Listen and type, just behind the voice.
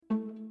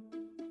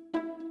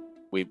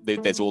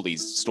there's all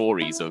these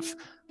stories of,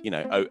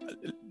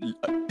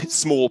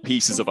 small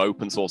pieces of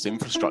open source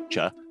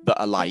infrastructure that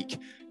are like,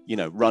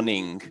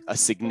 running a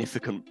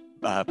significant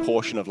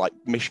portion of like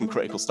mission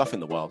critical stuff in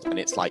the world, and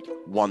it's like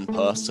one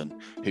person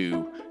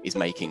who is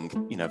making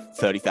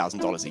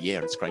 $30,000 a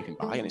year and scraping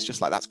by, and it's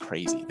just like, that's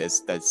crazy.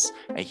 There's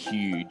a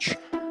huge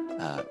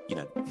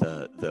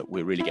that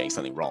we're really getting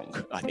something wrong,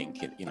 I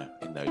think,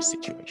 in those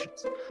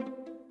situations.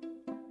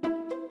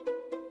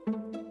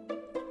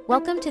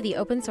 Welcome to the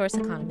Open Source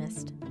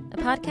Economist, a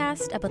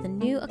podcast about the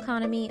new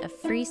economy of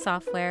free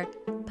software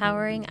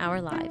powering our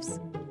lives.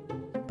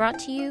 Brought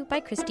to you by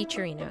Christy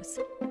Chirinos,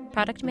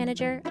 product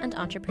manager and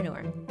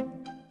entrepreneur.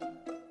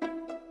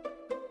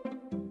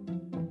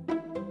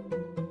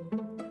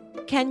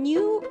 Can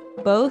you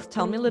both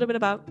tell me a little bit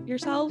about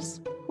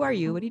yourselves? Who are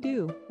you? What do you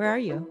do? Where are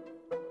you?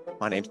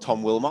 My name's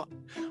Tom Wilmot.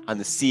 I'm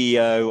the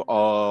CEO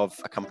of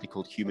a company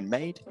called Human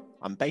Made.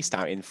 I'm based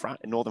out in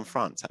northern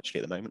France,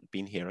 actually, at the moment.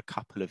 Been here a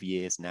couple of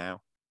years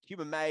now.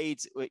 Human Made,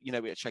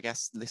 which I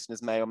guess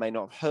listeners may or may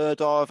not have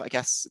heard of. I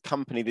guess a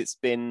company that's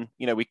been,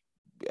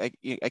 I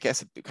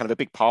guess kind of a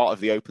big part of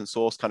the open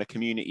source kind of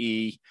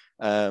community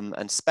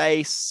and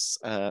space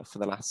for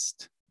the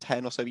last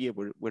 10 or so years.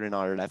 We're in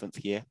our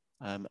 11th year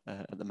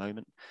at the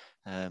moment.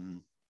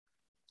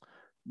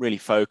 Really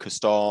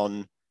focused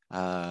on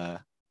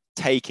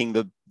taking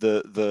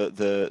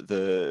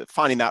the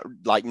finding that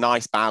like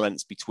nice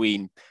balance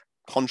between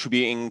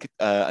contributing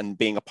and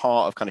being a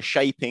part of kind of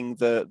shaping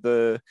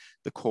the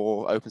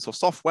core open source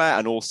software,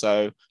 and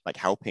also like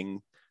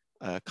helping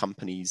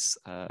companies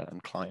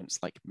and clients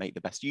like make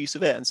the best use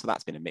of it. And so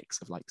that's been a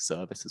mix of like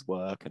services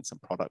work and some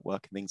product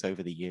work and things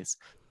over the years.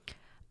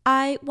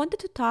 I wanted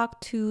to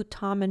talk to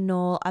Tom and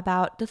Noel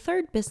about the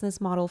third business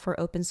model for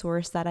open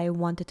source that I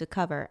wanted to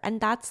cover, and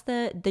that's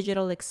the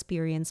digital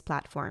experience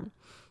platform.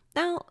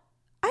 Now,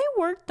 I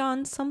worked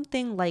on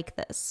something like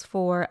this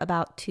for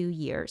about 2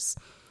 years.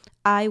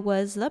 I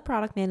was the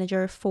product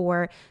manager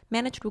for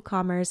Managed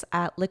WooCommerce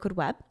at Liquid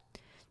Web,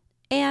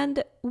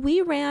 and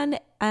we ran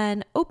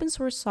an open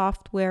source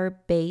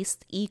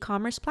software-based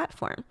e-commerce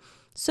platform.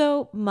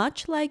 So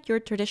much like your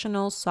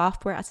traditional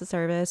software as a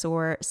service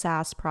or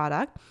SaaS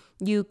product,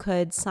 you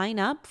could sign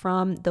up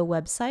from the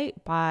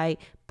website by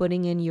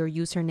putting in your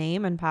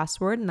username and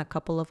password and a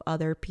couple of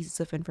other pieces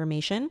of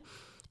information,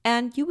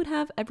 and you would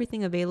have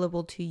everything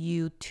available to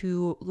you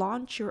to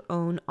launch your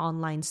own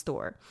online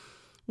store.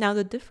 Now,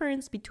 the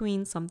difference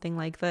between something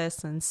like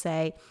this and,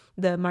 say,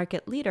 the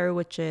market leader,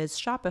 which is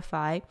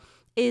Shopify,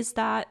 is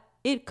that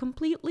it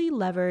completely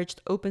leveraged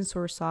open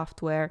source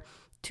software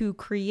to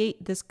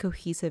create this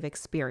cohesive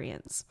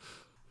experience.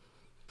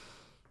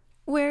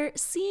 We're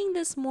seeing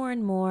this more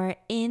and more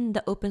in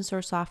the open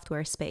source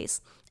software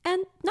space,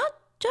 and not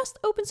just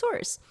open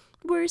source.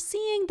 We're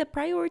seeing the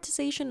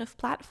prioritization of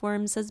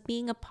platforms as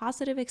being a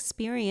positive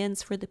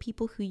experience for the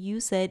people who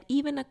use it,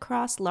 even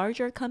across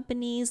larger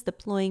companies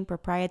deploying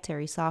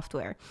proprietary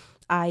software.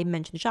 I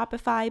mentioned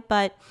Shopify,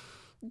 but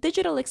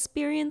digital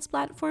experience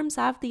platforms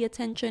have the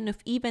attention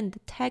of even the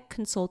tech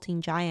consulting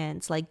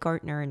giants like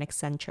Gartner and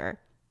Accenture.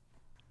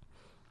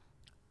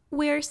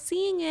 We're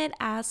seeing it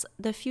as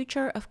the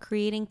future of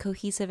creating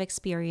cohesive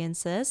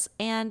experiences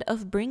and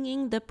of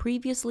bringing the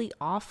previously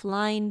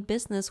offline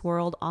business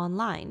world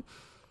online.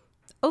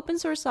 Open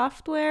source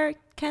software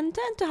can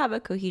tend to have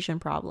a cohesion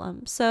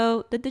problem,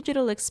 so the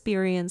digital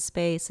experience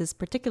space is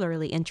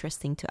particularly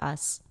interesting to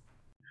us.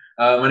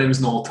 My name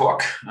is Noel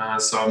Tock,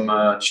 so I'm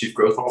a Chief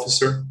Growth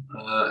Officer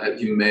at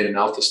Human Made and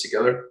Altis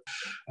together.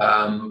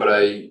 But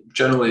I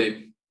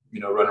generally,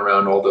 run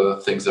around all the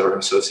things that are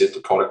associated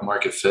with product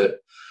market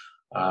fit,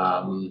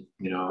 on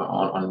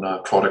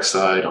the product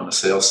side, on the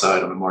sales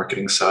side, on the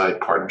marketing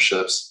side,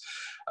 partnerships,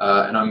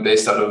 and I'm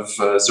based out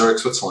of Zurich,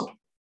 Switzerland.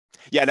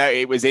 Yeah, no,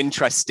 it was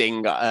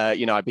interesting.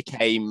 I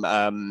became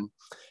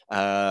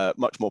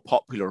much more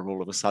popular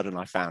all of a sudden.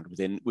 I found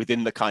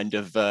within the kind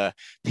of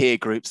peer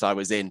groups I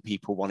was in,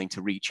 people wanting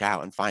to reach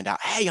out and find out,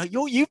 hey,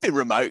 you've been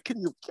remote.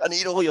 I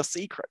need all your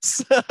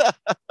secrets. That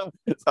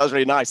was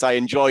really nice. I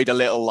enjoyed a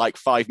little like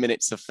 5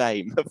 minutes of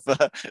fame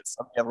of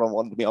everyone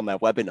wanted me on their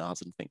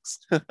webinars and things.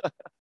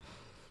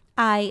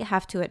 I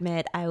have to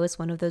admit, I was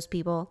one of those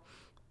people.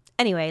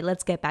 Anyway,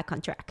 let's get back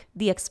on track.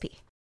 DXP.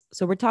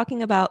 So we're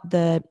talking about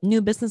the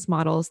new business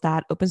models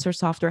that open source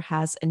software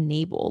has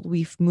enabled.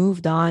 We've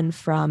moved on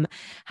from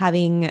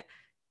having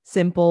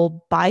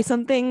simple buy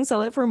something,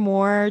 sell it for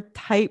more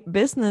type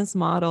business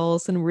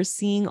models, and we're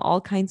seeing all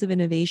kinds of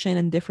innovation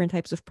and different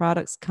types of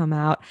products come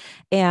out.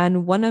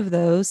 And one of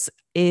those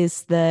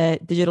is the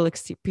digital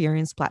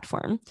experience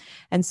platform.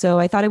 And so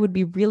I thought it would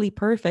be really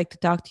perfect to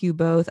talk to you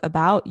both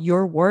about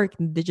your work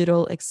in the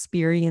digital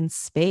experience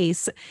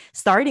space,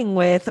 starting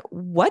with,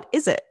 what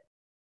is it?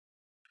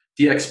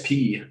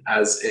 DXP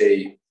as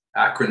a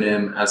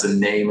acronym, as a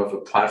name of a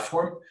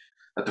platform.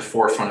 At the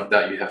forefront of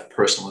that, you have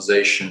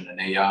personalization and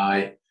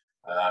AI.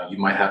 You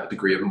might have a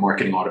degree of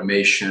marketing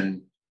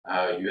automation.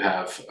 You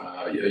have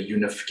a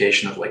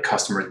unification of like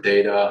customer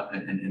data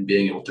and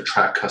being able to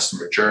track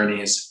customer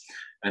journeys,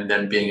 and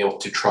then being able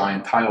to try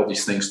and tie all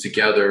these things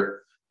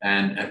together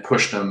and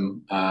push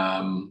them,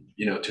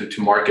 to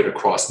market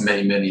across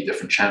many, many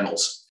different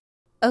channels.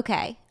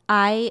 Okay,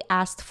 I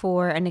asked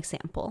for an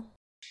example.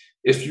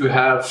 If you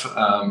have,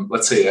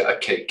 let's say, a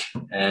cake,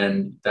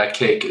 and that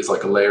cake is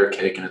like a layer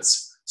cake, and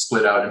it's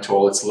split out into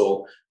all its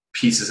little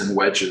pieces and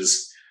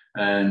wedges,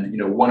 and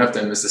one of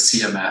them is the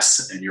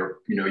CMS, and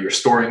you're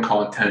storing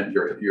content,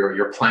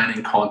 you're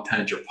planning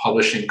content, you're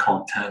publishing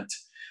content,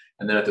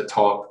 and then at the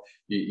top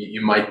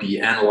you might be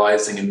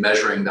analyzing and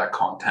measuring that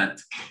content.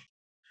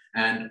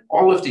 And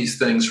all of these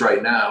things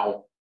right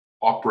now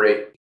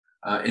operate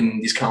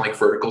in these kind of like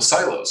vertical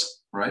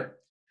silos, right?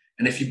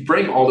 And if you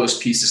bring all those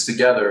pieces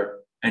together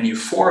and you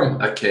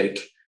form a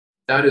cake,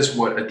 that is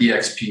what a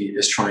DXP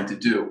is trying to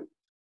do.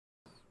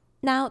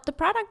 Now, the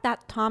product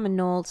that Tom and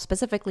Noel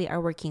specifically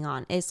are working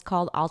on is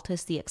called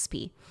Altis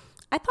DXP.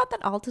 I thought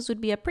that Altis would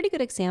be a pretty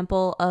good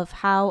example of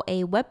how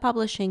a web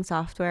publishing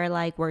software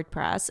like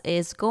WordPress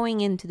is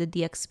going into the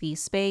DXP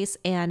space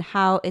and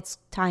how it's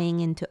tying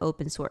into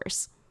open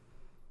source.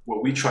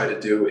 What we try to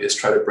do is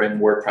try to bring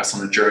WordPress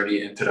on a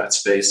journey into that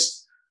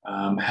space,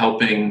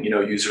 helping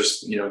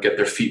users get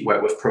their feet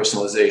wet with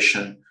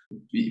personalization,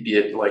 be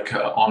it like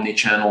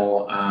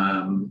omni-channel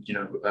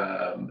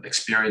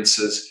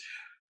experiences,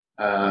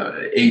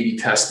 A/B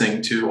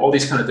testing, to all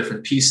these kind of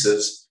different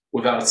pieces,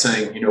 without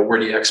saying we're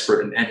the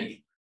expert in any.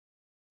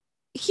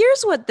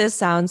 Here's what this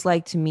sounds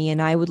like to me,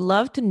 and I would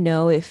love to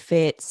know if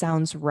it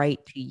sounds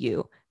right to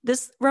you.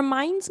 This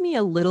reminds me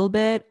a little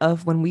bit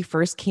of when we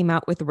first came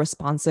out with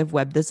responsive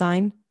web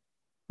design,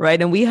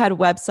 right? And we had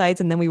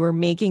websites, and then we were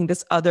making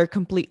this other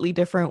completely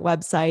different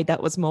website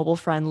that was mobile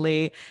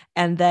friendly.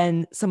 And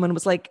then someone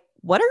was like,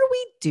 what are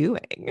we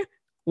doing?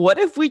 What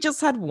if we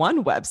just had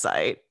one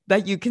website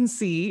that you can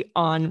see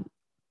on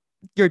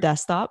your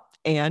desktop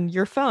and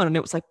your phone? And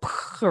it was like,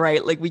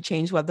 right? Like, we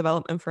changed web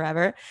development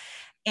forever.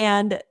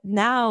 And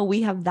now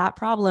we have that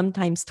problem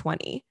times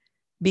 20,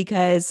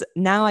 because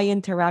now I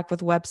interact with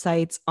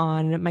websites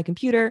on my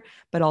computer,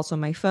 but also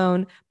my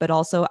phone, but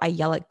also I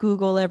yell at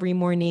Google every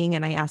morning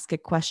and I ask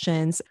it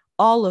questions.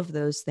 All of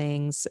those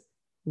things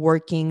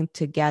working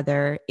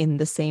together in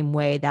the same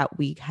way that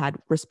we had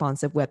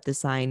responsive web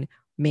design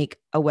make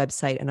a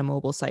website and a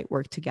mobile site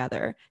work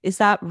together. Is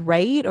that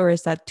right? Or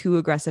is that too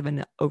aggressive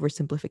an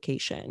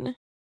oversimplification?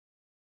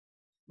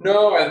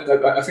 No, I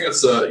think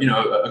it's a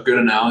good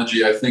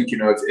analogy. I think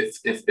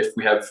if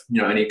we have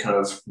any kind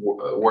of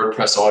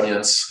WordPress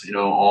audience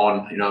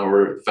on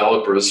or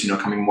developers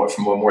coming more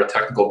from a more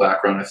technical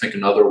background, I think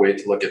another way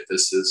to look at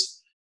this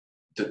is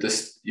that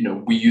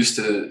we used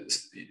to,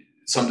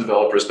 some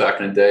developers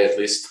back in the day, at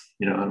least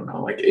I don't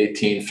know, like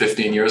 18,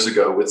 15 years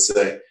ago, would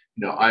say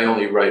I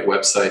only write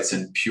websites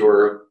in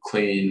pure,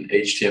 clean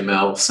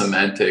HTML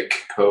semantic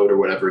code or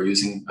whatever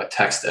using a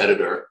text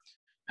editor.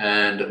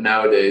 And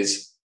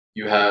nowadays,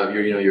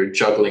 you're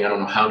juggling I don't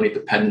know how many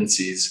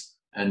dependencies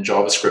and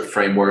JavaScript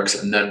frameworks,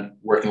 and then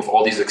working with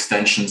all these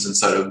extensions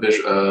inside of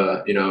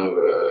visual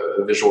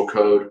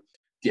code.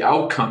 The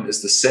outcome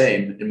is the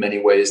same in many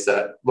ways.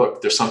 That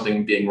look, there's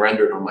something being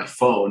rendered on my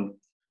phone,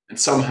 and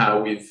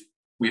somehow we've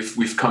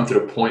come to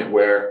the point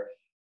where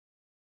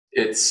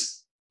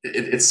it's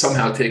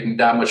somehow taking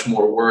that much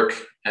more work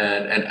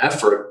and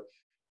effort,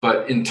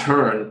 but in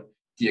turn,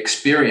 the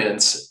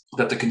experience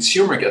that the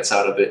consumer gets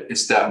out of it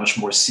is that much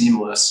more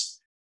seamless.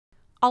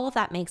 All of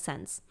that makes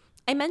sense.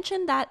 I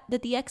mentioned that the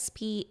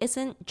DXP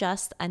isn't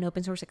just an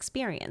open source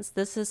experience.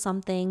 This is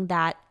something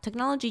that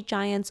technology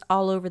giants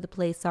all over the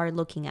place are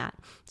looking at.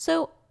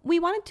 So we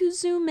wanted to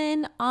zoom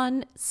in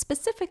on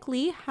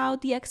specifically how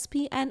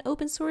DXP and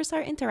open source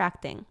are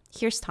interacting.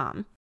 Here's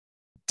Tom.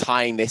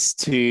 Tying this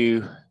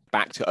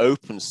back to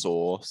open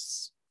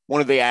source, one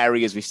of the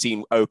areas we've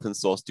seen open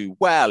source do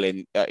well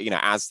in,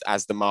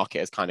 as the market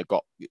has kind of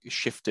got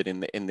shifted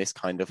in this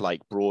kind of like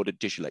broader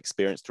digital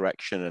experience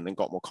direction and then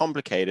got more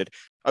complicated,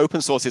 open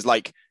source is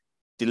like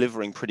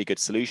delivering pretty good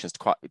solutions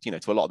to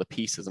to a lot of the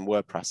pieces, and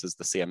WordPress as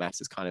the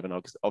CMS is kind of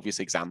an obvious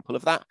example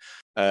of that.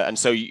 And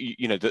so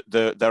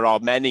there are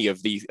many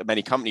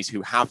companies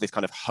who have this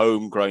kind of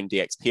homegrown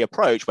DXP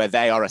approach where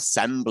they are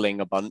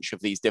assembling a bunch of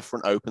these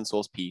different open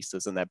source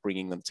pieces and they're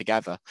bringing them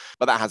together.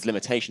 But that has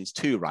limitations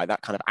too, right?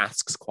 That kind of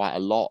asks quite a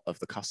lot of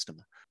the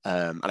customer.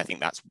 And I think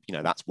that's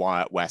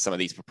where some of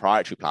these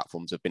proprietary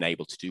platforms have been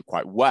able to do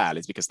quite well,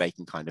 is because they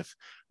can kind of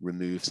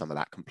remove some of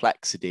that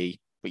complexity.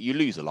 But you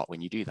lose a lot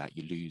when you do that.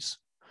 You lose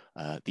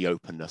the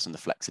openness and the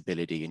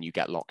flexibility, and you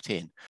get locked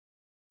in.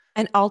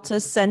 And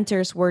Altis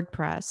centers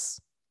WordPress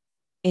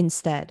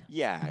instead.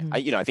 Yeah,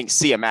 mm-hmm. I think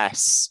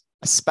CMS,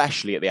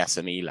 especially at the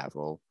SME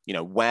level,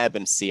 web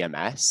and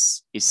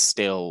CMS is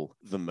still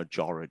the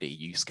majority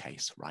use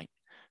case, right?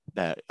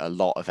 A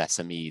lot of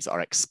SMEs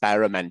are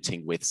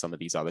experimenting with some of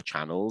these other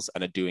channels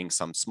and are doing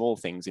some small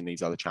things in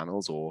these other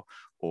channels or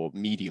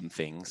medium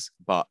things,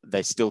 but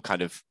they're still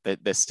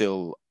they're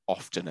still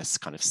often a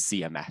kind of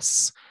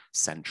CMS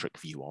centric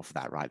view of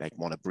that, right? They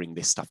want to bring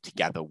this stuff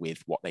together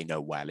with what they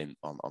know well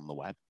on the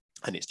web.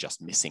 and it's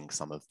just missing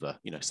some of the,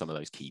 some of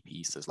those key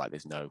pieces. Like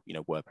there's no,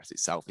 WordPress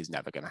itself is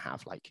never going to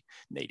have like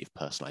native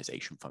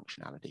personalization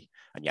functionality,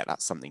 and yet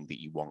that's something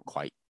that you want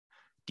quite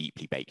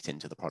deeply baked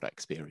into the product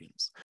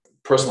experience.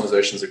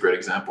 Personalization is a great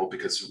example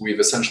because we've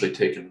essentially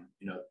taken,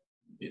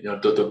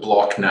 the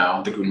block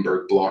now, the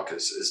Gutenberg block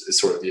is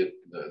sort of the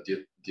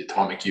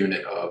atomic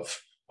unit of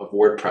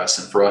WordPress,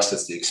 and for us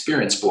it's the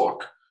experience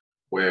block,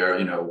 where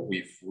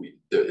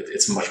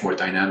it's a much more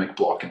dynamic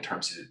block in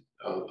terms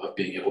of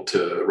being able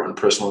to run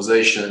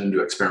personalization,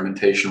 do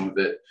experimentation with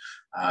it,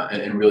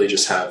 and really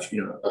just have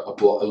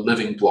a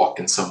living block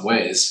in some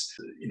ways.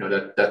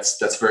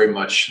 That's very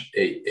much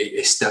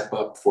a step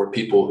up for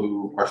people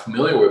who are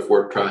familiar with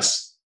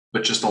WordPress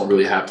but just don't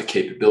really have the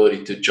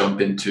capability to jump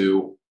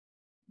into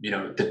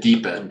the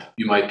deep end.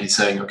 You might be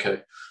saying,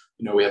 okay,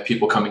 we have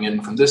people coming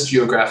in from this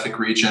geographic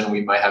region.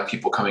 We might have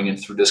people coming in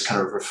through this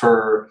kind of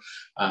refer,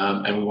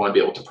 and we want to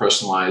be able to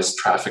personalize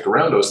traffic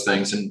around those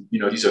things. And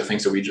these are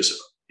things that we just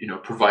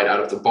provide out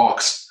of the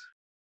box.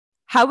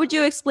 How would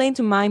you explain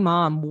to my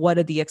mom what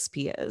a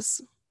DXP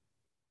is?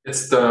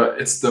 It's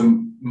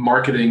the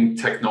marketing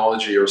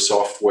technology or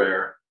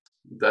software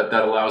that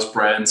allows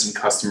brands and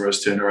customers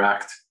to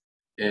interact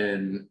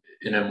in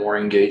a more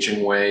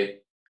engaging way.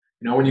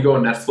 When you go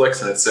on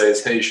Netflix and it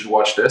says, hey, you should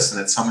watch this,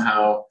 and it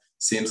somehow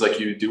seems like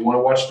you do want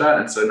to watch that,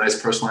 and it's a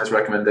nice personalized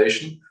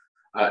recommendation.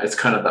 It's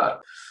kind of that.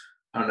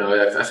 I don't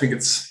know. I think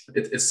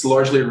it's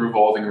largely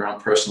revolving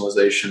around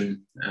personalization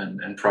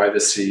and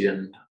privacy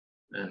and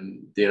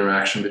the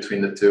interaction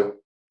between the two.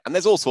 And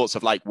there's all sorts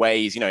of like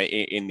ways,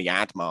 in the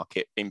ad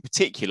market, in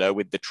particular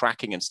with the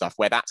tracking and stuff,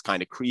 where that's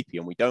kind of creepy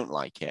and we don't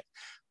like it.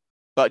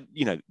 But,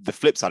 the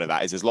flip side of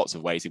that is there's lots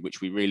of ways in which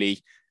we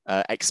really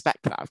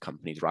expect that of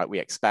companies, right? We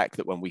expect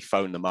that when we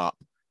phone them up,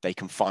 they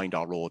can find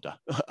our order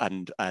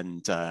and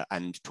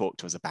talk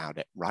to us about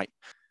it, right?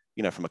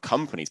 From a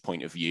company's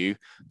point of view,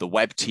 the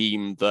web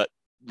team that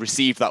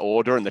received that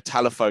order and the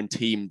telephone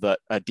team that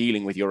are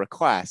dealing with your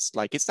request,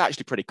 like it's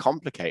actually pretty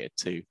complicated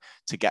to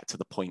get to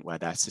the point where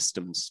their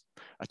systems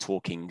are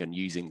talking and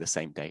using the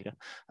same data.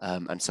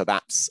 And so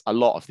that's a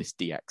lot of this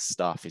DX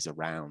stuff is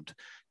around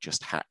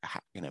just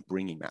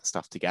bringing that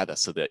stuff together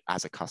so that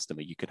as a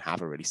customer, you can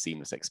have a really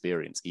seamless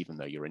experience, even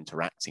though you're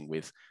interacting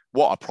with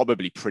what are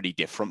probably pretty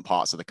different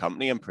parts of the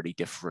company and pretty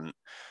different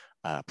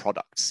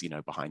products,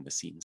 behind the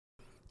scenes.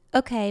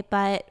 Okay,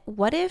 but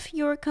what if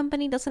your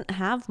company doesn't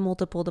have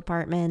multiple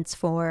departments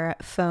for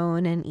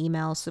phone and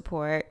email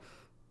support?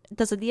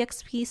 Does a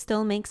DXP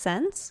still make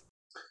sense?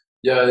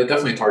 Yeah, they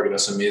definitely target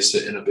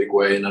SMEs in a big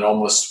way, and it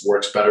almost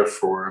works better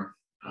for,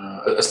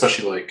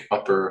 especially like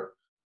upper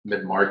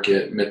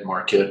mid-market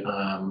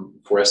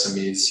for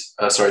SMEs.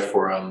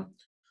 For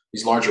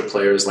these larger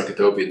players like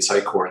Adobe and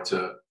Sitecore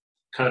to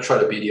kind of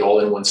try to be the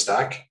all-in-one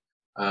stack.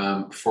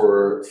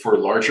 For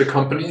larger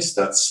companies,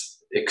 that's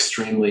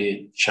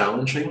extremely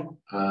challenging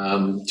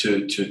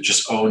to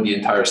just own the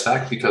entire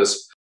stack,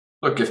 because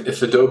look,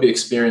 if Adobe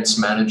Experience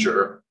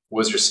Manager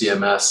was your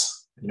CMS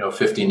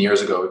 15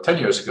 years ago, 10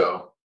 years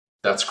ago,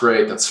 that's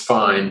great, that's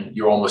fine.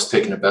 You're almost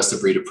taking a best of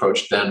breed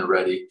approach then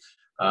already.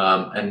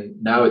 And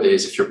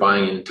nowadays, if you're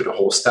buying into the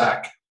whole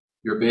stack,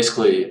 you're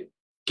basically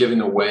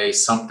giving away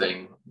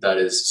something that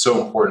is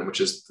so important, which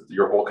is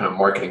your whole kind of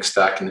marketing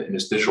stack in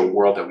this digital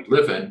world that we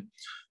live in,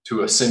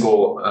 to a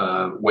single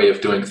way of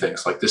doing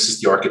things. Like, this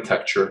is the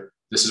architecture,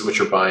 this is what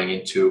you're buying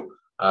into.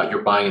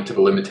 You're buying into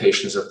the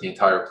limitations of the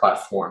entire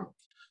platform.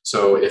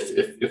 So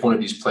if one of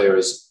these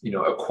players,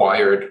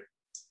 acquired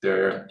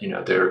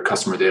their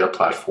customer data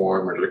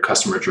platform or their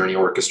customer journey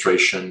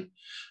orchestration,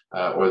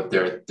 or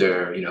their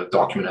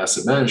document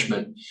asset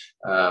management,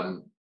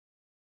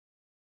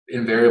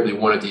 invariably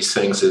one of these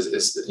things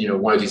is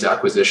one of these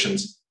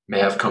acquisitions may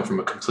have come from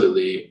a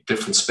completely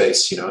different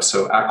space.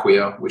 So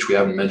Acquia, which we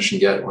haven't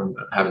mentioned yet or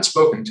haven't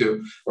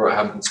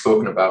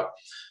spoken about,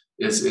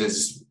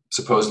 is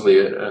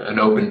supposedly an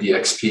open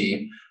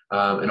DXP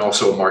and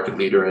also a market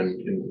leader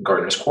in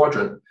Gartner's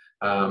quadrant.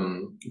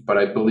 But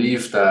I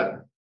believe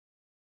that,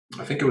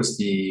 I think it was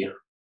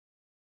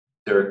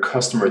their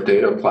customer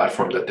data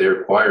platform that they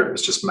acquired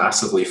was just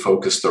massively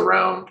focused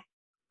around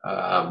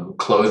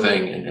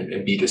clothing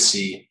and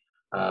B2C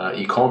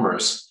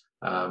e-commerce.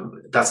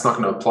 That's not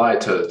going to apply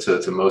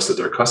to most of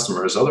their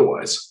customers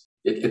otherwise.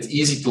 It's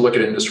easy to look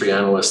at industry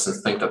analysts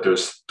and think that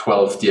there's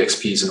 12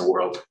 DXPs in the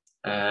world.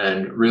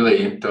 And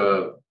really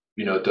the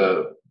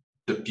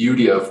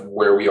beauty of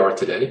where we are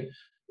today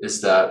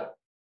is that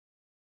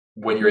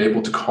when you're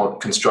able to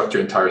construct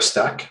your entire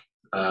stack,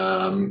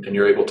 and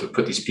you're able to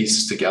put these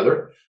pieces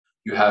together,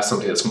 you have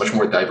something that's much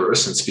more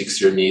diverse and speaks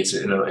to your needs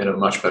in a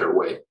much better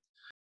way.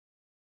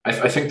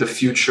 I think the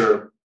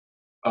future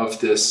of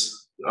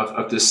this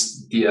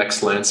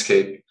DX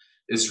landscape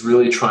is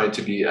really trying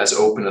to be as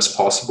open as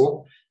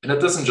possible. And that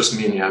doesn't just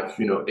mean you have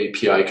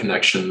API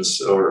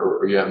connections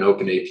or you have an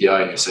open API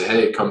and you say,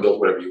 hey, come build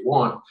whatever you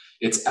want.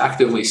 It's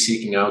actively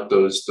seeking out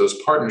those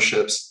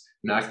partnerships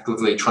and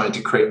actively trying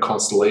to create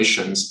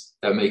constellations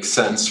that make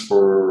sense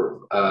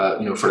for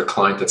the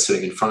client that's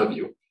sitting in front of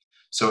you.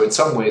 So in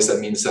some ways, that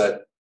means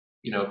that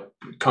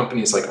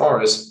companies like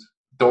ours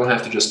don't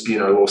have to just be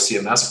in our little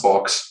CMS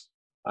box.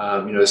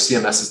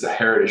 CMS is the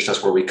heritage.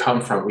 That's where we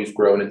come from. We've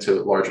grown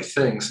into larger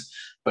things.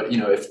 But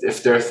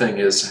if their thing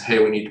is,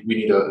 hey, we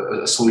need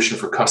a solution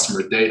for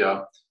customer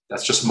data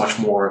that's just much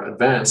more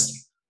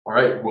advanced. All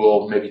right,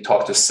 we'll maybe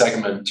talk to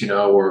Segment,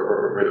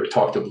 or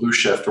talk to Blue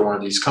Shift or one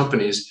of these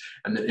companies,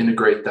 and then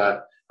integrate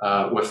that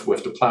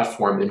with the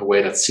platform in a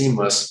way that's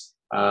seamless,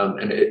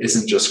 and it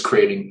isn't just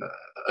creating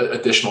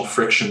additional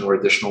friction or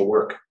additional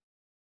work.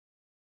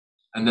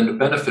 And then the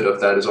benefit of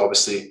that is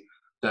obviously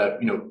that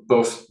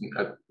both,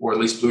 or at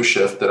least Blue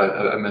Shift that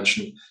I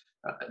mentioned,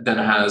 then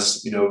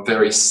has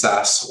very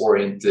SaaS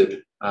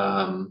oriented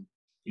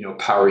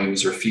power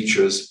user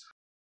features.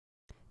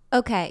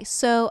 Okay,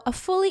 so a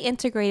fully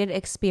integrated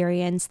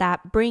experience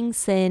that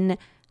brings in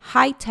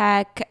high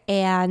tech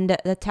and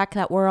the tech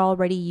that we're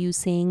already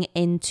using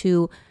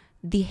into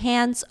the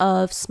hands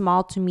of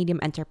small to medium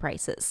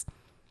enterprises.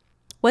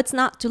 What's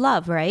not to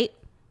love, right?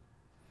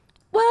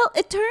 Well,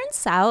 it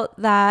turns out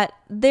that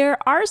there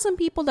are some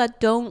people that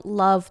don't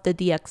love the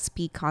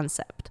DXP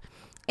concept.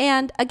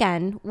 And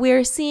again,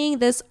 we're seeing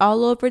this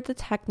all over the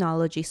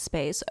technology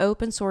space,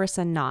 open source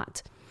and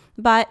not.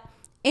 But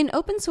in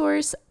open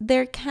source,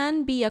 there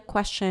can be a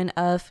question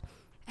of,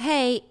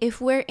 hey,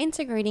 if we're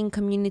integrating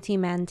community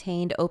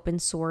maintained open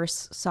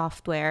source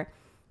software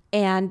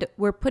and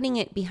we're putting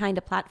it behind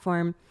a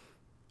platform,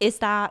 is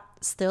that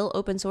still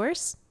open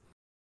source?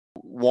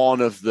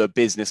 One of the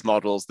business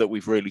models that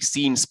we've really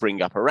seen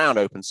spring up around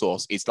open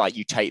source is like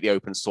you take the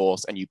open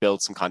source and you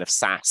build some kind of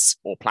SaaS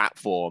or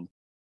platform.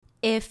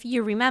 If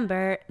you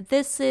remember,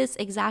 this is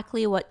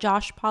exactly what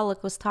Josh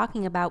Pollock was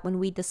talking about when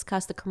we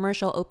discussed the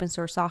commercial open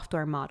source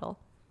software model.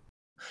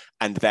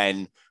 And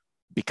then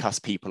because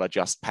people are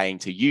just paying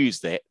to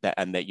use it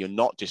and that you're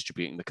not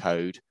distributing the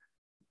code,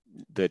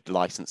 the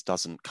license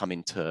doesn't come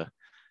into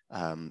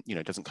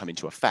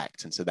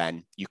effect. And so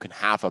then you can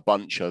have a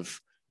bunch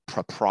of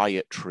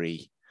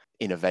proprietary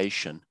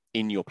innovation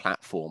in your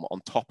platform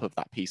on top of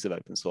that piece of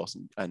open source,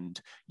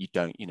 and you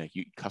don't,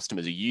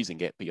 customers are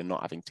using it, but you're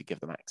not having to give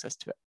them access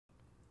to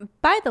it.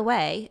 By the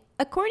way,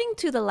 according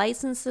to the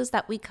licenses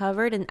that we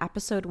covered in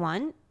episode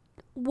 1,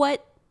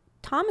 what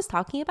Tom is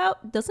talking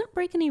about doesn't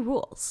break any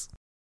rules.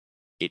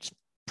 It's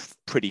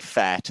pretty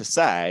fair to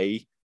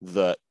say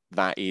that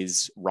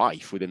is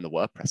rife within the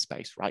WordPress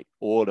space, right?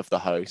 All of the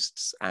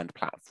hosts and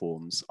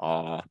platforms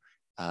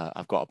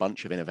I've got a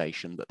bunch of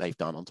innovation that they've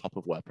done on top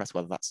of WordPress,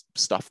 whether that's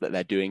stuff that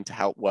they're doing to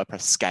help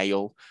WordPress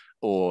scale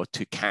or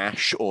to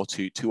cache or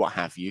to what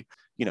have you.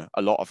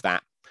 A lot of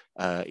that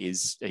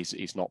is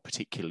not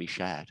particularly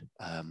shared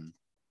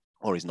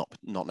or is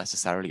not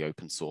necessarily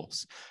open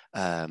source.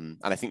 And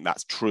I think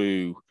that's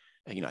true.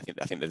 I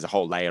think there's a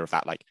whole layer of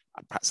that, like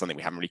perhaps something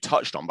we haven't really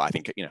touched on, but I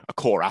think a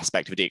core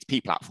aspect of a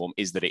DXP platform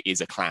is that it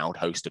is a cloud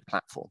hosted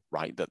platform,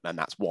 right? And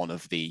that's one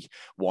of the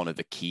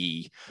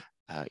key.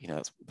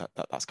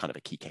 That's kind of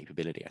a key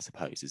capability, I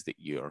suppose, is that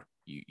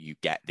you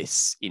get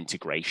this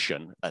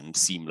integration and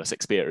seamless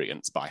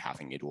experience by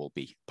having it all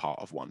be part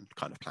of one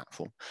kind of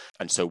platform.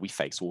 And so we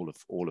face all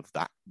of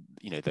that,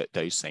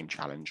 those same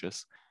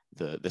challenges.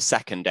 The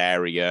second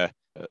area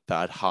that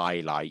I'd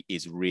highlight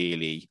is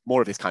really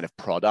more of this kind of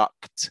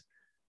product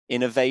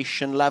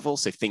innovation level.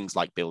 So things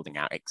like building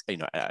out, a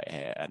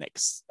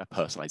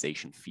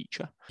personalization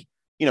feature.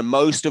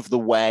 Most of the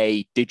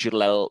way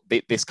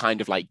this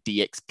kind of like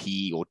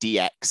DXP or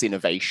DX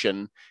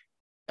innovation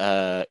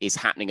is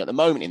happening at the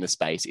moment in the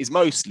space is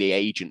mostly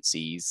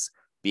agencies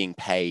being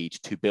paid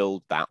to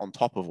build that on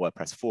top of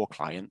WordPress for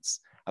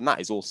clients. And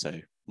that is also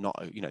not,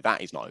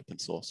 that is not open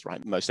source,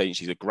 right? Most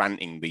agencies are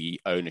granting the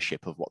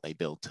ownership of what they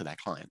build to their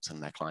clients,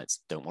 and their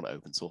clients don't want to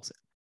open source it.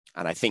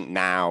 And I think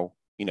now,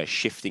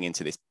 shifting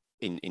into this,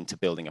 into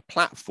building a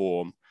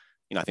platform,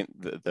 I think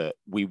that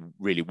we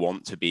really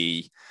want to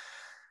be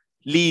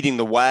leading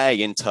the way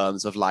in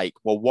terms of like,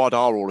 well, what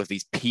are all of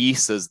these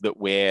pieces that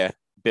we're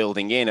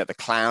building in at the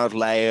cloud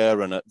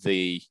layer and at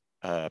the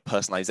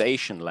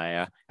personalization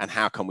layer, and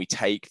how can we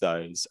take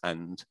those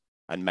and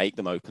make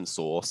them open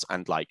source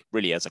and like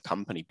really as a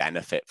company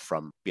benefit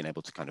from being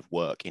able to kind of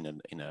work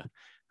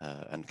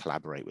and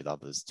collaborate with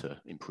others to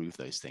improve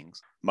those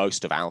things.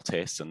 Most of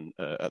Altis and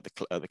at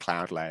the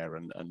cloud layer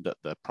and at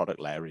the product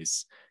layer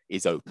is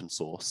open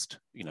sourced.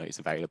 It's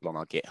available on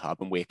our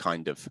GitHub, and we're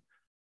kind of,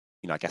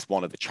 I guess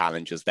one of the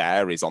challenges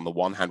there is, on the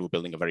one hand, we're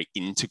building a very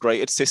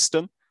integrated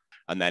system.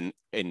 And then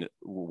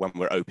when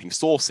we're open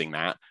sourcing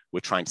that, we're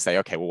trying to say,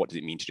 okay, well, what does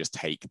it mean to just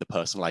take the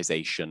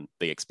personalization,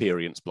 the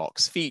experience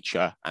blocks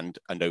feature and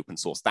open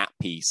source that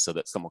piece so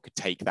that someone could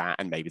take that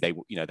and maybe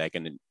they're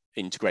going to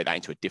integrate that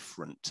into a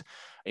different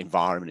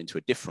environment, into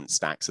a different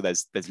stack. So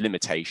there's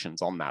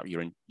limitations on that.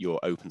 You're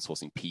open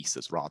sourcing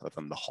pieces rather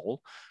than the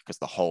whole, because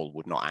the whole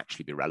would not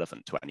actually be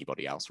relevant to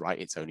anybody else, right?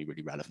 It's only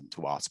really relevant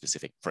to our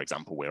specific. For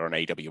example, we're on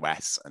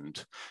AWS,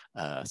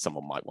 and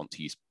someone might want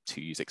to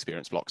use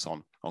experience blocks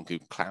on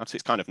Google Cloud. So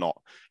it's kind of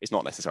it's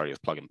not necessarily as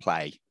plug and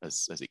play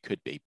as it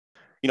could be.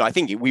 I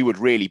think we would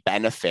really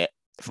benefit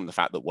from the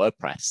fact that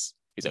WordPress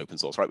is open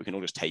source, right? We can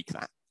all just take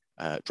that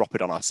drop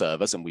it on our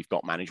servers, and we've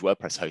got managed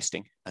WordPress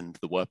hosting, and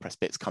the WordPress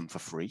bits come for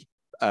free.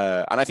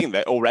 And I think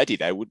that already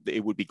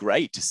it would be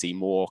great to see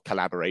more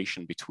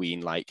collaboration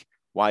between, like,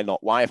 why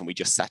haven't we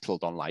just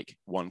settled on like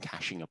one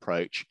caching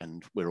approach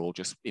and we're all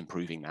just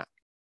improving that?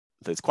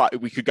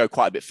 We could go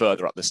quite a bit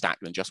further up the stack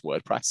than just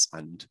WordPress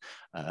and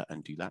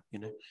do that,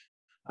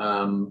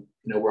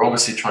 We're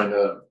obviously trying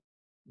to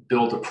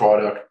build a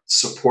product,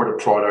 support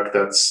a product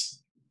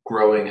that's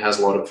growing, has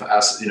a lot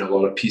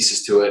of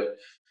pieces to it,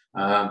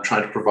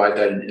 trying to provide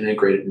that in an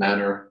integrated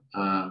manner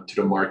to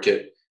the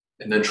market,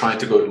 and then trying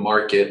to go to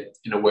market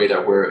in a way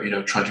that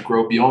we're, trying to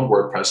grow beyond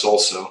WordPress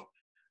also.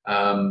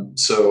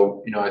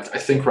 I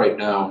think right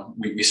now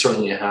we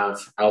certainly have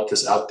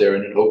Altis out there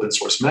in an open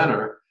source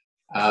manner,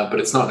 but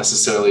it's not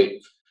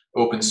necessarily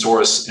open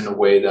source in a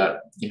way that,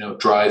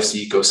 drives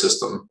the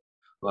ecosystem.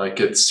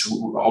 Like, it's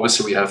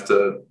obviously we have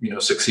to,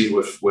 succeed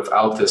with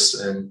Altis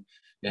in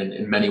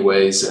many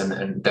ways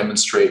and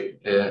demonstrate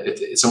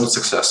its own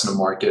success in the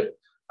market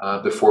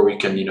before we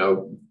can,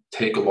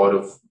 take a lot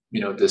of,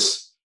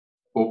 this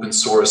open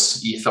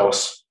source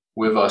ethos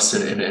with us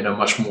in a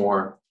much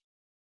more,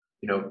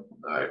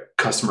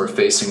 customer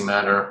facing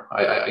manner,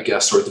 I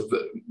guess, or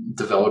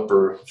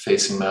developer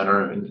facing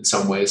manner in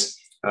some ways,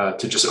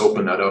 to just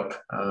open that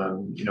up.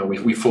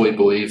 We fully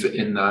believe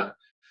in that,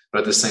 but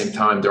at the same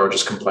time, there are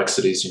just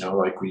complexities,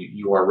 like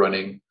you are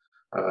running,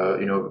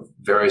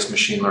 various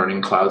machine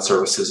learning cloud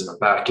services in the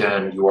back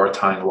end. You are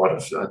tying a lot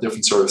of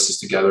different services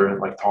together. And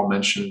like Tom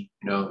mentioned,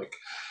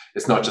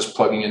 it's not just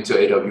plugging into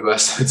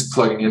AWS, it's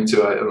plugging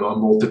into a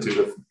multitude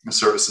of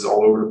services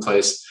all over the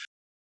place.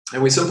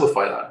 And we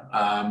simplify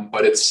that.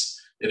 But it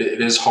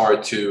is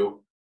hard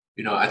to,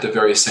 at the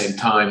very same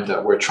time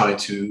that we're trying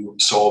to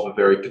solve a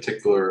very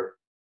particular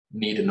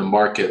need in the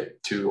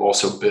market, to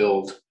also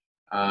build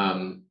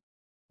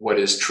what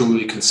is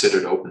truly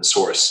considered open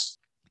source.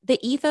 The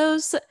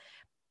ethos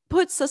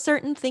puts a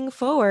certain thing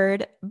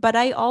forward, but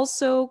I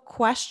also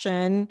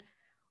question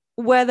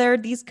whether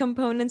these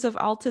components of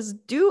Altis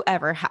do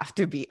ever have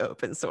to be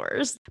open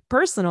source.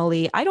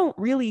 Personally, I don't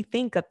really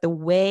think that the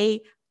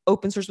way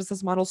open source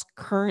business models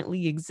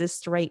currently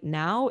exist right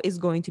now is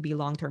going to be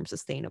long-term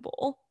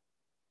sustainable.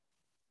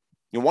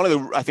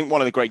 I think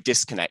one of the great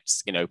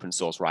disconnects in open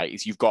source, right,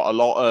 is you've got a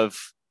lot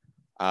of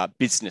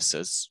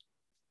businesses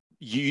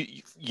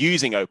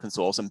using open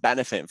source and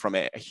benefiting from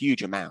it a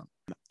huge amount,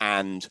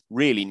 and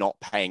really not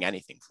paying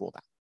anything for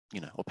that,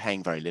 or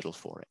paying very little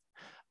for it.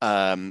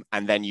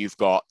 And then you've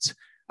got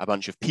a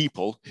bunch of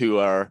people who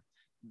are,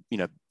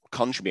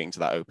 contributing to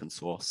that open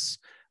source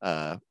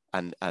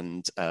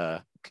and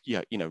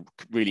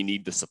really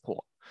need the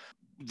support.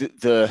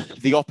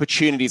 The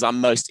opportunities I'm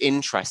most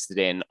interested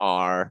in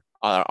are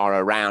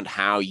around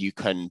how you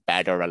can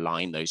better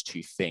align those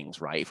two things,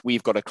 right? If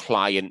we've got a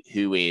client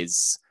who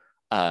is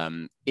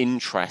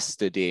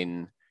interested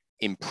in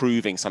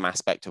improving some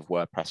aspect of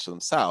WordPress for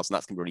themselves, and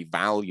that's going to be really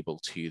valuable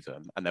to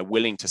them, and they're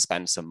willing to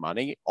spend some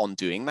money on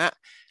doing that,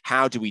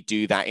 how do we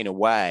do that in a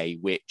way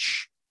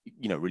which,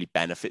 really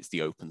benefits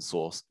the open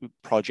source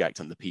project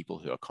and the people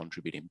who are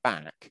contributing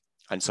back?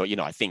 And so,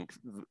 I think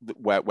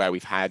where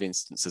we've had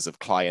instances of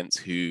clients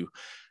who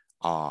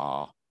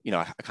are,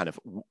 kind of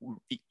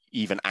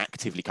even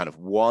actively kind of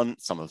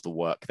want some of the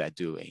work they're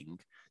doing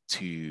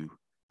to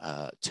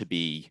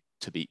be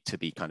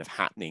kind of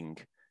happening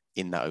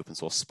in that open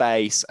source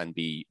space and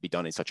be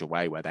done in such a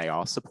way where they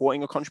are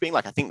supporting or contributing.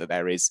 Like, I think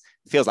that it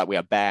feels like we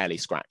are barely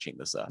scratching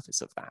the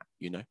surface of that,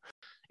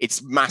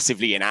 It's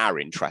massively in our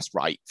interest,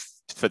 right,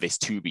 for this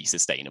to be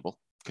sustainable,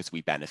 because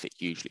we benefit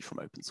hugely from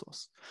open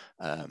source.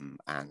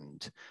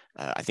 And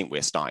I think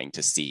we're starting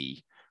to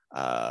see,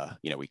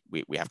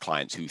 we have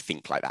clients who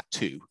think like that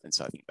too. And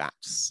so I think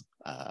that's,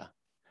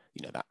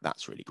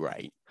 that's really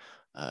great.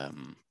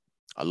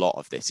 A lot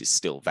of this is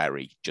still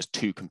just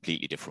two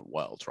completely different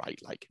worlds, right?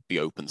 Like, the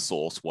open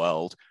source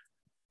world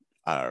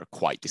are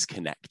quite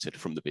disconnected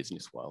from the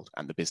business world,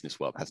 and the business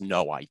world has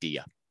no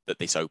idea that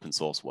this open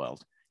source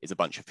world is a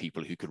bunch of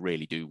people who could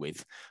really do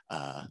with,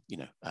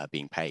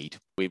 being paid.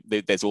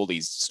 There's all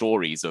these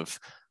stories of,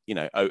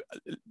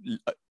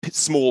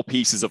 small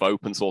pieces of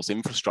open source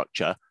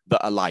infrastructure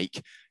that are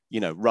like,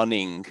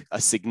 running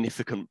a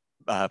significant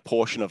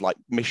portion of like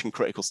mission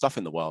critical stuff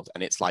in the world,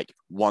 and it's like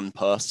one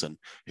person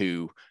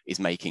who is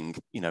making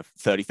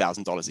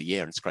 $30,000 a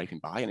year and scraping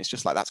by, and it's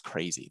just like, that's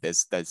crazy.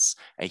 There's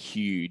a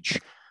huge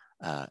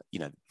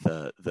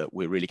that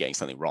we're really getting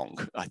something wrong,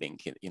 I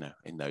think,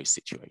 in those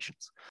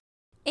situations.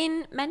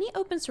 In many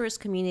open source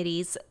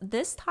communities,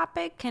 this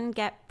topic can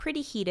get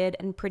pretty heated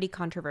and pretty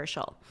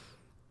controversial.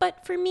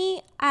 But for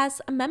me,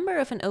 as a member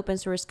of an open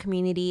source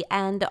community,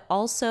 and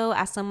also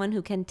as someone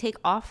who can take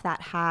off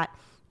that hat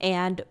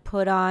and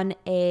put on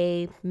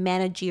a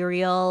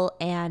managerial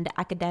and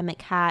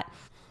academic hat,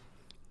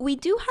 we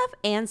do have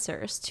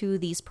answers to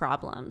these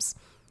problems.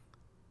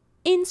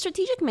 In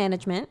strategic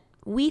management,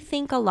 we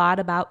think a lot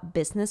about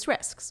business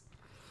risks.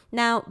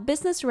 Now,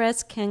 business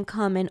risk can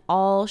come in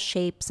all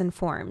shapes and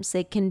forms.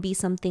 It can be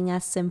something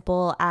as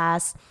simple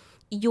as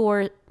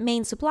your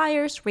main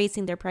suppliers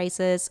raising their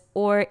prices,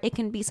 or it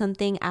can be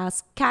something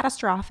as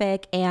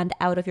catastrophic and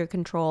out of your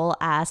control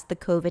as the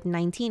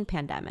COVID-19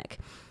 pandemic.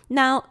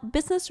 Now,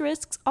 business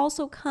risks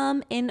also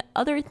come in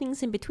other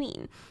things in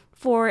between.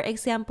 For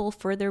example,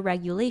 further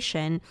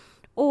regulation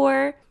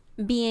or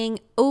being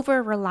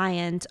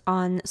over-reliant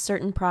on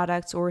certain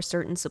products or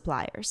certain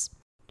suppliers.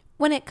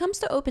 When it comes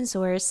to open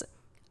source,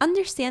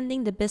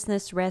 understanding the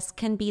business risk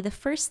can be the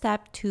first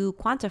step to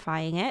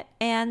quantifying it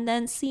and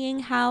then seeing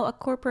how a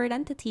corporate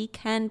entity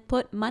can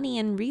put money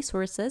and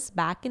resources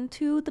back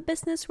into the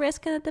business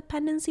risk and the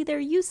dependency they're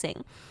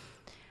using.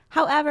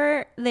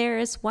 However, there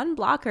is one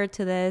blocker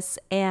to this,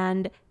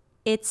 and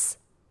it's,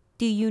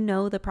 do you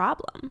know the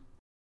problem?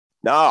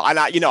 No,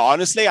 and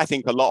honestly, I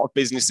think a lot of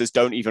businesses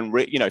don't even,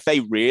 if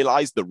they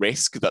realize the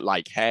risk that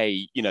like,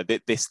 hey,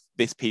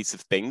 this piece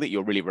of thing that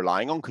you're really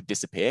relying on could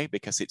disappear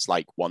because it's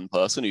like one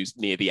person who's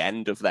near the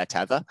end of their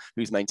tether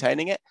who's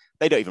maintaining it.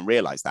 They don't even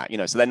realize that,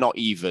 so they're not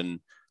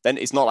even, then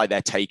it's not like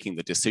they're taking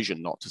the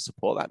decision not to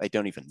support that. They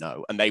don't even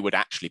know. And they would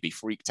actually be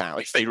freaked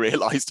out if they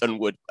realized and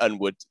would,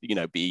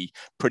 be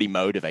pretty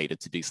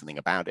motivated to do something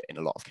about it in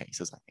a lot of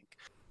cases, I think.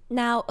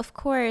 Now, of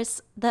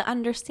course, the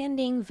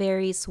understanding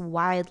varies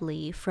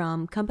widely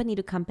from company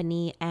to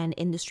company and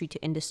industry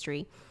to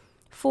industry.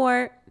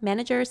 For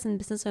managers and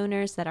business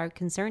owners that are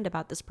concerned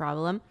about this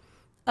problem,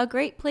 a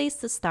great place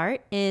to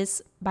start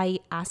is by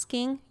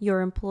asking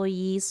your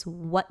employees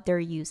what they're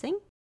using.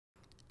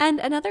 And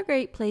another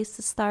great place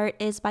to start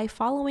is by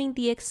following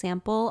the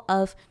example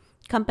of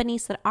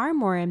companies that are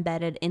more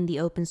embedded in the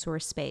open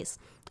source space,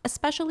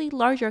 especially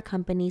larger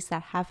companies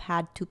that have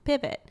had to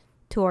pivot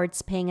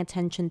towards paying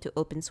attention to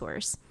open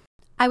source.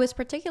 I was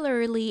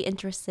particularly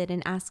interested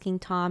in asking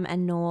Tom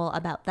and Noel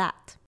about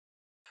that.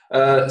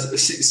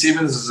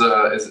 Siemens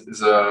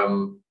is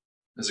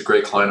a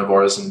great client of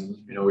ours, and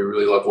we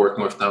really love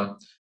working with them.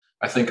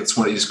 I think it's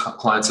one of these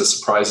clients that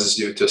surprises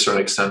you to a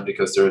certain extent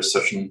because they're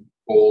such an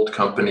old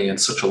company and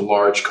such a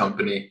large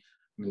company.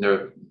 I mean,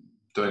 they're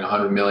doing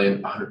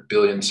 100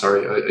 billion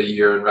a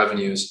year in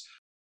revenues,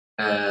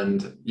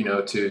 and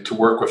to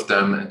work with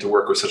them and to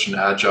work with such an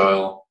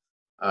agile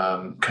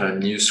kind of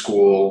new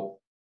school,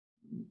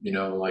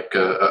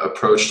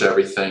 approach to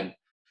everything,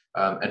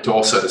 and to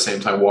also at the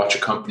same time watch a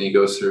company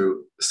go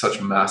through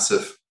such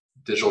massive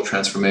digital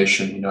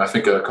transformation. I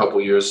think a couple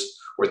of years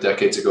or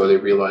decades ago they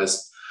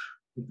realized,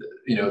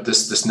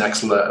 this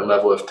next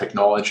level of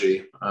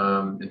technology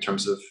in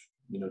terms of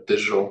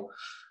digital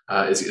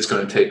is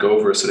going to take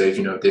over. So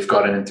they've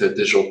gotten into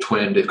digital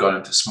twin, they've gotten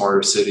into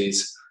smarter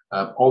cities,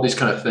 all these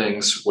kind of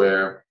things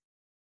where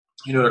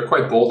they're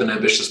quite bold and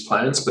ambitious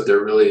plans, but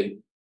they're really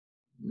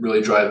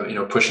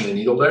driving, pushing the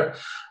needle there.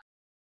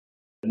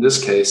 In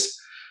this case,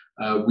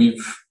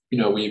 we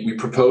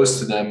proposed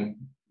to them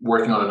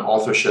working on an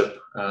authorship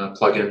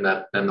plugin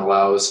that then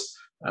allows,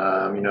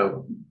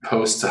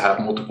 posts to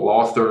have multiple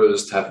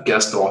authors, to have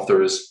guest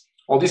authors,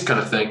 all these kind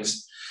of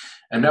things.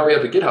 And now we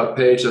have a GitHub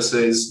page that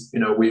says,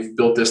 we've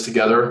built this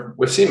together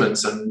with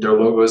Siemens, and their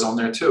logo is on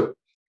there too.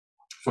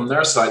 From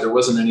their side, there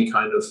wasn't any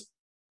kind of,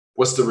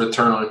 what's the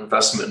return on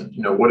investment?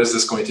 What is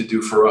this going to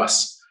do for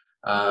us?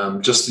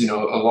 Just a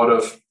lot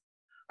of,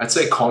 I'd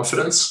say,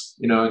 confidence,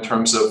 in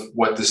terms of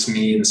what this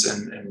means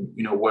and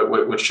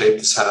what shape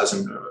this has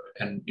and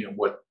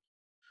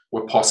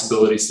what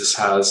possibilities this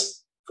has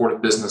for the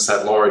business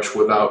at large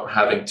without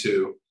having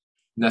to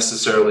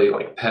necessarily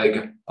like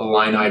peg a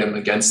line item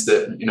against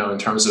it, in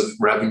terms of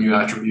revenue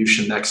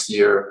attribution next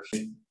year.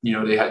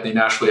 They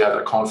naturally have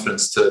that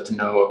confidence to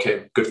know,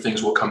 okay, good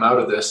things will come out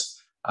of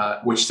this,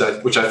 which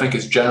I think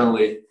is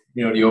generally,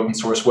 the open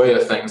source way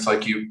of things.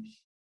 Like you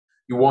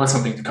want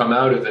something to come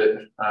out of it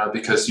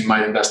because you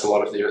might invest a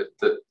lot of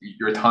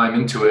your time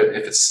into it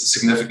if it's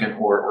significant,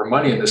 or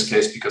money in this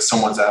case because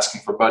someone's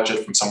asking for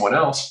budget from someone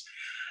else.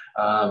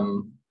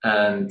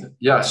 And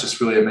yeah, it's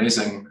just really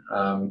amazing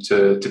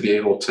to be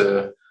able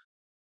to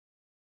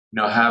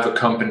have a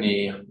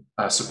company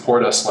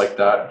support us like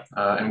that.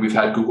 And we've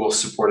had Google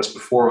support us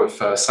before with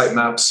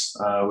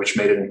sitemaps, which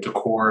made it into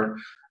core.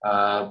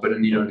 But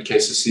in the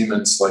case of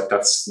Siemens, like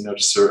that's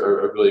just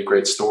a really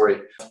great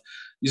story.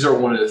 These are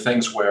one of the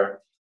things where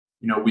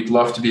we'd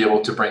love to be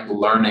able to bring the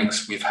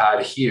learnings we've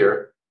had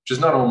here, which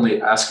is not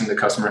only asking the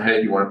customer, hey,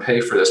 do you want to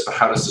pay for this, but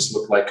how does this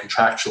look like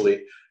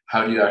contractually?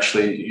 How do you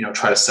actually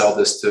try to sell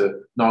this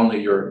to not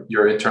only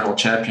your internal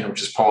champion,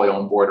 which is probably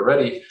on board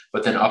already,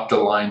 but then up the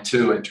line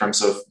too in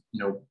terms of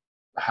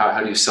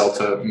how do you sell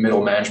to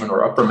middle management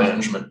or upper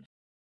management?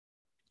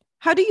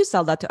 How do you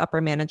sell that to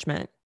upper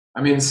management?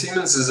 I mean,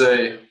 Siemens is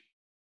a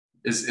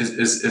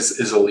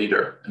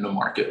leader in the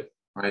market,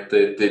 right?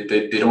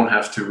 They don't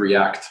have to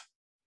react.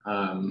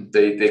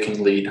 They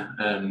can lead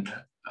and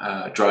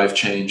drive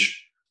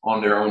change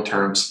on their own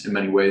terms in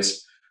many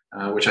ways,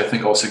 which I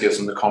think also gives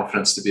them the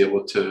confidence to be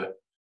able to,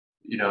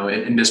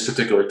 in this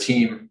particular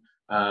team,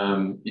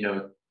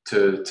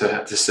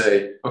 to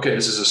say, okay,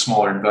 this is a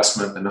smaller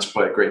investment, and that's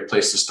probably a great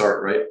place to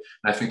start, right?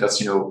 And I think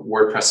that's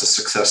WordPress's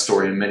success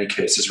story in many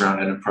cases around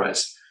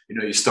enterprise.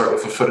 You start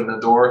with a foot in the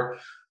door,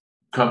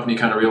 company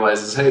kind of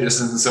realizes, hey, this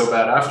isn't so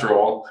bad after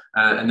all,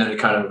 and then it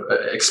kind of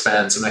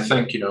expands. And I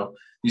think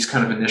these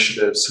kind of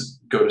initiatives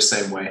go the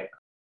same way.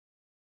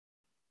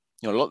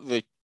 A lot of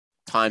the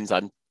times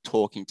I'm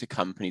talking to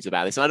companies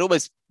about this, and I'd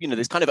almost,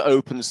 this kind of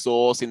open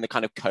source in the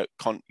kind of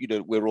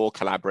we're all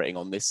collaborating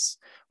on this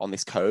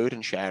code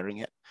and sharing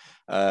it.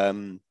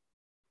 And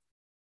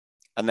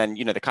then,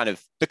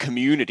 the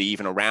community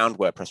even around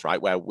WordPress,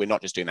 right, where we're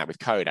not just doing that with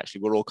code,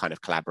 actually, we're all kind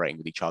of collaborating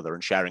with each other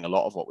and sharing a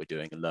lot of what we're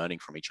doing and learning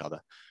from each other.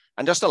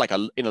 And just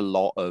in a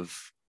lot of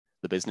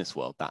the business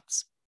world,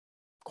 that's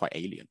quite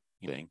alien.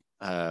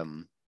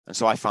 And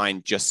so I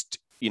find just,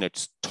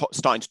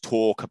 starting to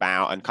talk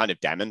about and kind of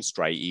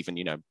demonstrate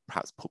even,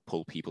 perhaps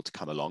pull people to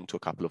come along to a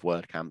couple of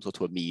WordCamps or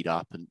to a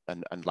meetup.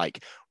 And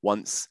like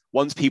once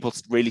people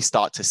really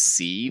start to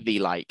see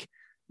the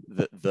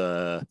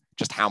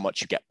just how much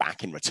you get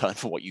back in return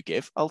for what you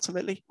give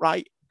ultimately,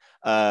 right?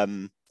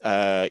 That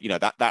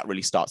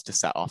really starts to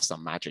set off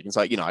some magic. And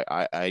so,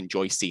 I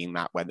enjoy seeing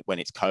that when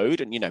it's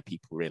code and,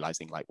 people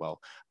realizing like, well,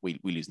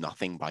 we lose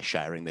nothing by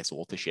sharing this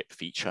authorship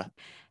feature.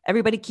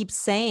 Everybody keeps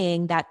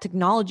saying that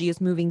technology is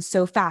moving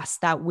so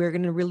fast that we're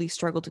going to really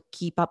struggle to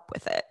keep up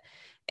with it.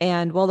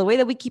 And well, the way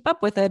that we keep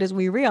up with it is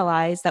we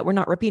realize that we're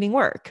not repeating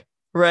work,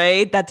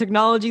 right? That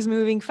technology is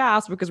moving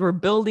fast because we're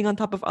building on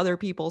top of other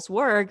people's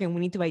work, and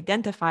we need to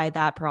identify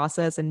that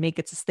process and make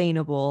it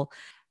sustainable.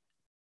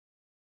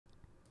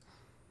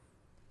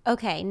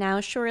 Okay,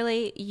 now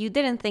surely you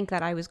didn't think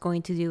that I was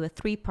going to do a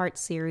 3-part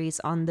series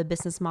on the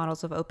business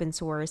models of open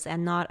source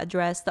and not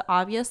address the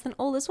obvious and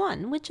oldest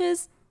one, which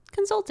is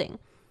consulting.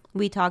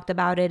 We talked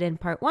about it in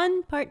part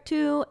 1, part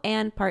 2,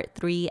 and part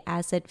 3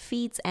 as it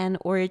feeds and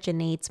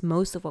originates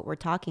most of what we're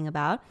talking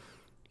about.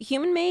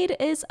 Human Made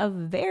is a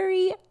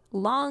very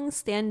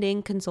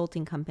long-standing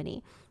consulting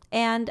company,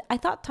 and I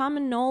thought Tom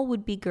and Noel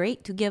would be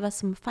great to give us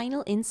some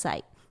final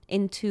insight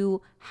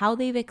into how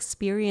they've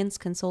experienced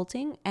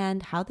consulting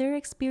and how they're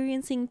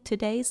experiencing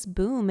today's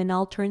boom in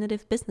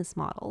alternative business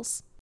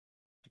models.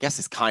 I guess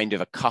it's kind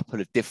of a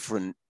couple of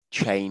different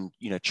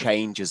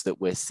changes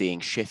that we're seeing,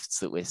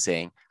 shifts that we're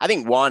seeing. I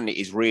think one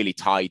is really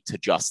tied to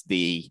just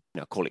the,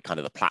 call it kind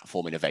of the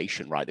platform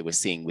innovation, right, that we're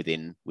seeing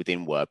within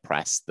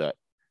WordPress, that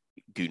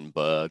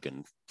Gutenberg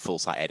and full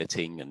site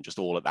editing and just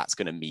all of that's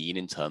going to mean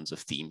in terms of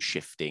theme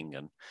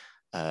shifting.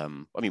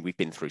 And we've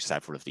been through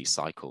several of these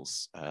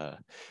cycles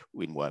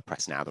in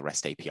WordPress now. The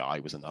REST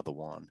API was another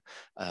one.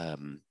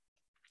 And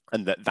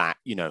that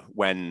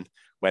when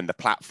the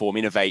platform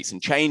innovates and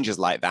changes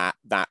like that,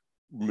 that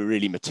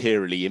really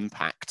materially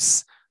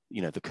impacts,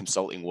 the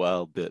consulting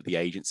world, the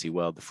agency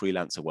world, the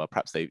freelancer world.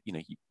 Perhaps you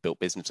built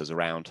businesses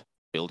around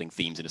building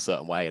themes in a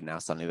certain way, and now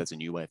suddenly there's a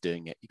new way of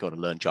doing it. You've got to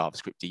learn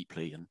JavaScript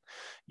deeply, and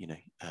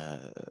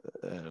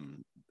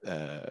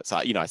so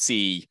I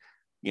see.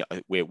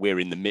 We're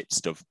in the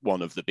midst of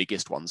one of the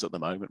biggest ones at the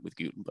moment with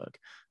Gutenberg,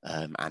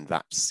 and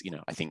that's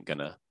I think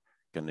gonna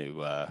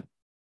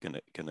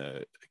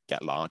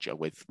get larger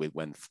with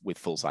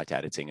full site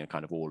editing and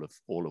kind of all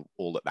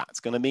that's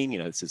going to mean.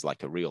 This is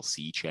like a real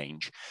sea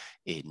change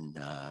in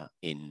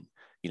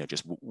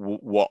just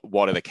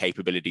what are the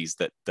capabilities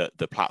that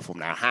the platform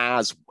now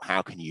has.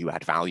 How can you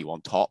add value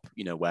on top?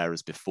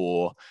 Whereas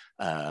before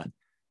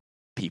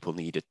people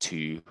needed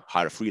to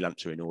hire a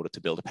freelancer in order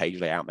to build a page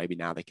layout, maybe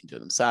now they can do it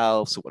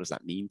themselves. So what does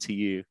that mean to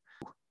you?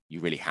 You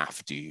really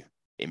have to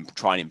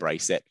try and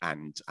embrace it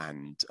and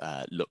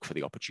look for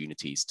the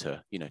opportunities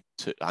to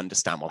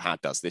understand, well, how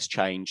does this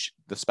change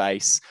the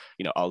space?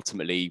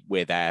 Ultimately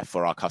we're there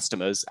for our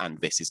customers, and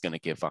this is going to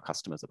give our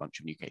customers a bunch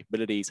of new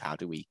capabilities. How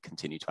do we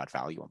continue to add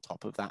value on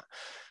top of that?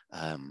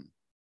 I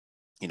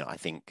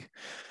think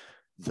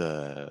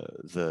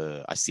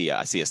I see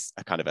a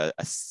kind of a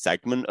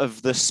segment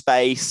of the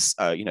space,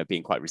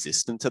 being quite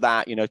resistant to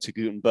that, to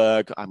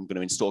Gutenberg. I'm going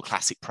to install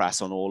Classic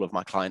Press on all of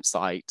my client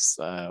sites,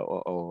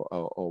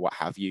 or what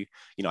have you.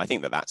 I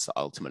think that's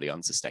ultimately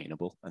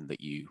unsustainable, and that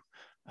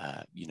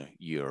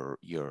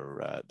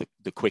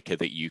the quicker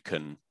that you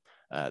can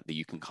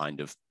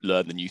kind of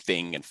learn the new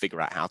thing and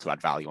figure out how to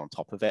add value on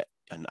top of it.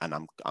 And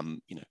I'm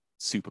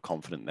super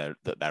confident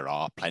that there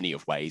are plenty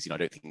of ways. I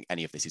don't think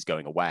any of this is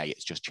going away.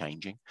 It's just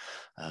changing.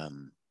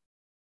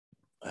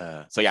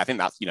 So yeah, I think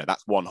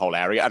that's one whole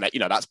area, and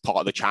that's part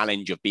of the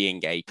challenge of being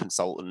a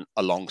consultant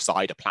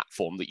alongside a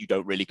platform that you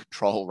don't really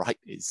control. Right?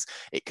 Is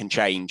it can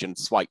change and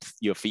swipe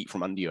your feet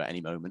from under you at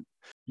any moment.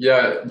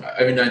 Yeah,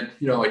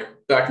 like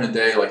back in the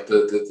day, like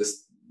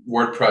this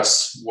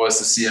WordPress was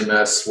the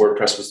CMS.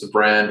 WordPress was the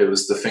brand. It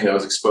was the thing that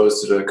was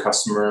exposed to the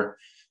customer.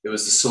 It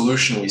was the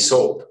solution we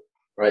sold.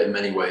 Right, in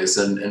many ways,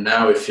 and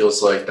now it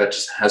feels like that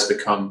just has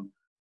become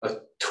a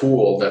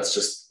tool that's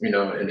just in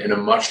a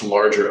much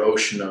larger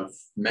ocean of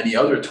many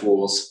other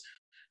tools.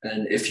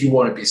 And if you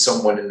want to be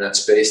someone in that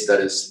space that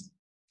is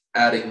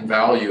adding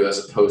value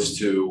as opposed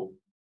to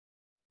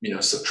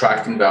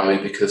subtracting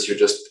value because you're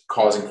just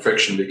causing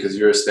friction because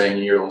you're staying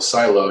in your little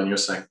silo and you're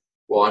saying,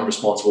 well, I'm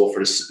responsible for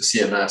the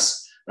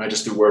CMS and I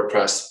just do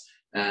WordPress,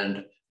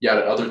 and yeah,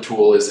 that other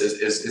tool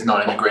is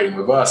not integrating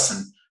with us,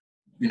 and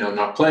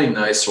not playing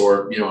nice,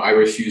 or, I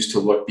refuse to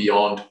look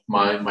beyond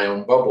my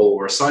own bubble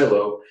or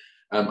silo,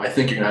 I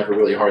think you're going to have a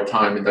really hard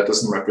time. And that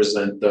doesn't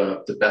represent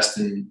the best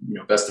in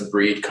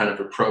breed kind of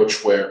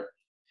approach, where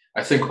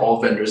I think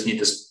all vendors need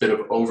this bit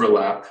of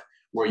overlap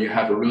where you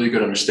have a really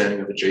good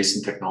understanding of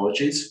adjacent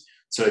technologies,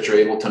 so that you're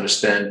able to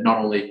understand not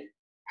only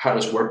how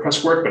does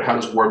WordPress work, but how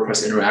does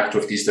WordPress interact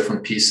with these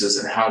different pieces,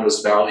 and how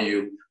does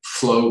value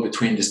flow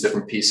between these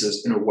different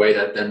pieces in a way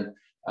that then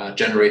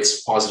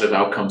generates positive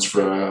outcomes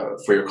for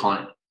your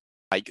client.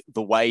 Like,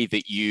 the way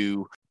that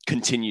you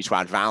continue to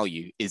add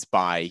value is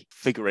by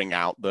figuring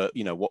out what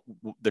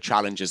the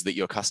challenges that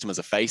your customers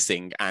are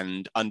facing,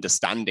 and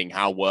understanding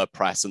how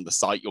WordPress and the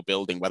site you're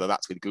building, whether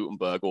that's with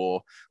Gutenberg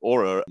or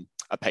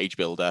a page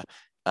builder,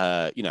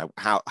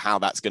 how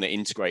that's going to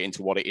integrate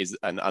into what it is,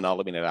 and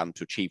allowing them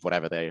to achieve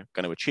whatever they're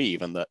going to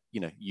achieve. And that,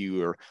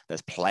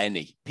 there's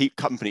plenty,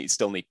 companies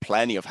still need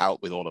plenty of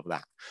help with all of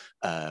that.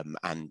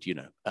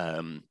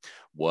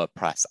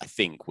 WordPress, I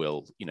think,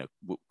 will,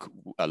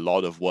 a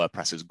lot of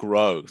WordPress's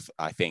growth,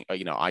 I think,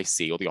 I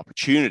see, or the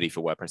opportunity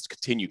for WordPress to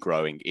continue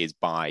growing is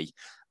by,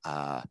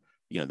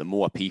 the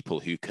more people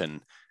who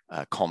can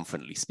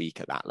confidently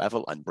speak at that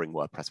level and bring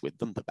WordPress with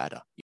them, the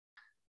better.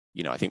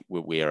 I think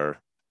we're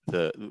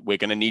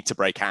going to need to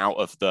break out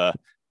of the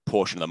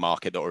portion of the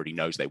market that already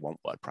knows they want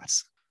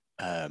WordPress,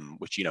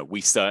 which, we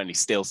certainly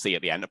still see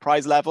at the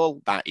enterprise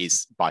level. That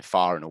is by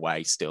far and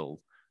away still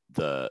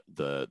the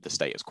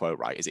status quo,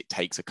 right? Is it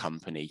takes a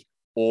company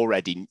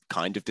already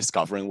kind of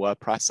discovering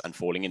WordPress and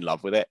falling in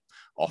love with it.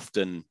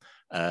 Often,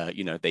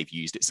 they've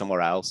used it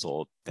somewhere else,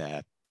 or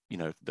they're,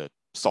 the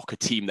soccer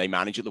team they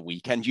manage at the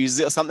weekend uses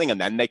it or something,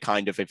 and then they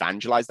kind of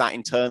evangelize that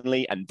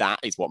internally, and that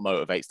is what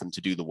motivates them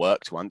to do the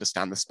work, to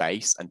understand the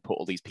space and put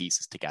all these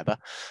pieces together.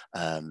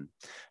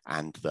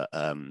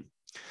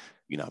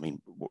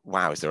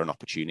 Wow, is there an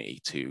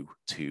opportunity to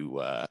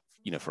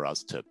for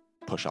us to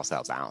push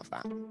ourselves out of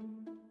that?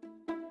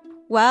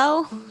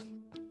 Well,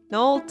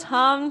 Noel,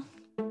 Tom,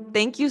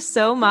 thank you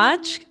so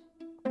much.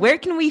 Where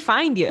can we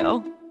find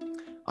you?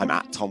 I'm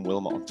at Tom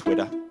Wilmot on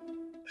Twitter.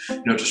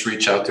 Just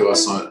reach out to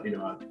us on,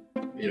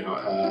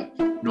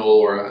 Noel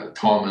or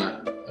Tom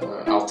at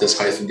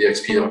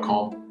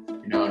Altis-DXP.com,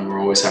 and we're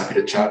always happy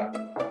to chat.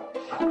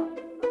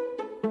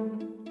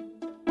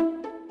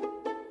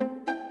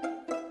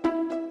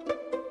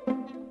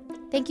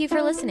 Thank you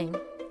for listening.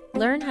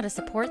 Learn how to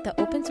support the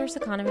Open Source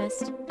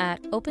Economist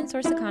at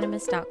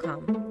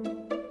opensourceeconomist.com.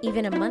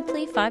 Even a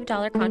monthly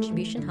 $5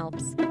 contribution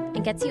helps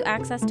and gets you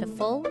access to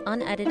full,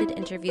 unedited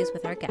interviews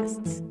with our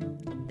guests.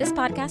 This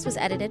podcast was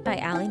edited by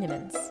Ali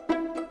Nimmons.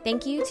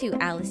 Thank you to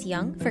Alice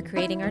Young for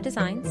creating our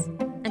designs,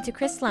 and to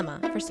Chris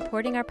Lemma for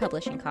supporting our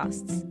publishing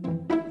costs.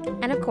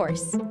 And of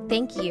course,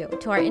 thank you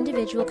to our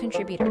individual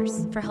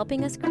contributors for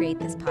helping us create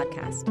this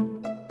podcast.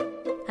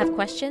 Have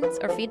questions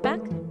or feedback?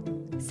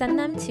 Send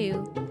them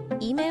to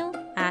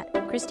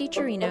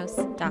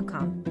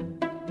email@christychirinos.com.